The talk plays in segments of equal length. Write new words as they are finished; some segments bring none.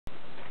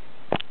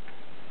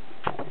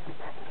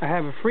I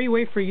have a free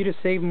way for you to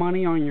save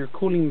money on your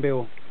cooling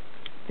bill.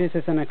 This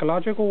is an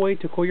ecological way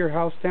to cool your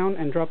house down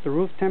and drop the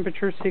roof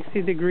temperature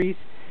 60 degrees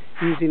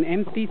using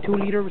empty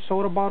 2-liter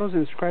soda bottles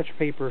and scratch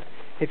paper.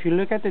 If you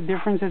look at the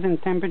differences in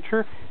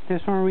temperature,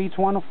 this one reads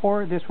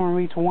 104, this one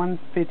reads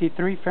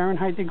 153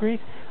 Fahrenheit degrees,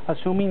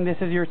 assuming this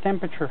is your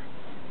temperature.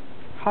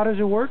 How does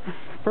it work?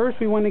 First,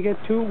 we want to get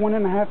two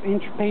 1.5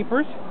 inch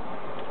papers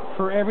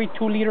for every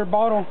 2-liter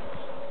bottle.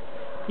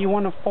 You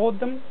want to fold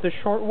them the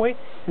short way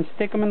and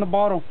stick them in the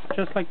bottle,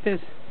 just like this.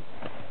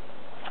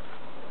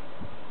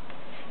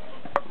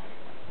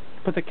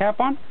 Put the cap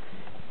on,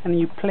 and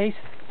you place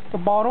the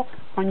bottle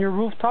on your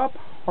rooftop,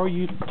 or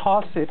you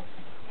toss it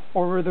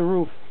over the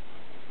roof.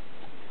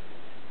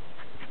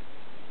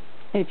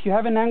 If you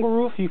have an angle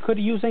roof, you could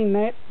use a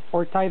net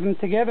or tie them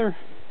together.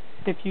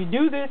 If you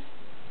do this,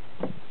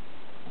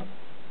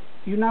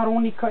 you not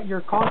only cut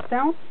your cost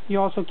down, you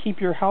also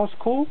keep your house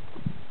cool,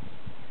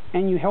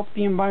 and you help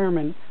the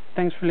environment.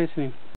 Thanks for listening.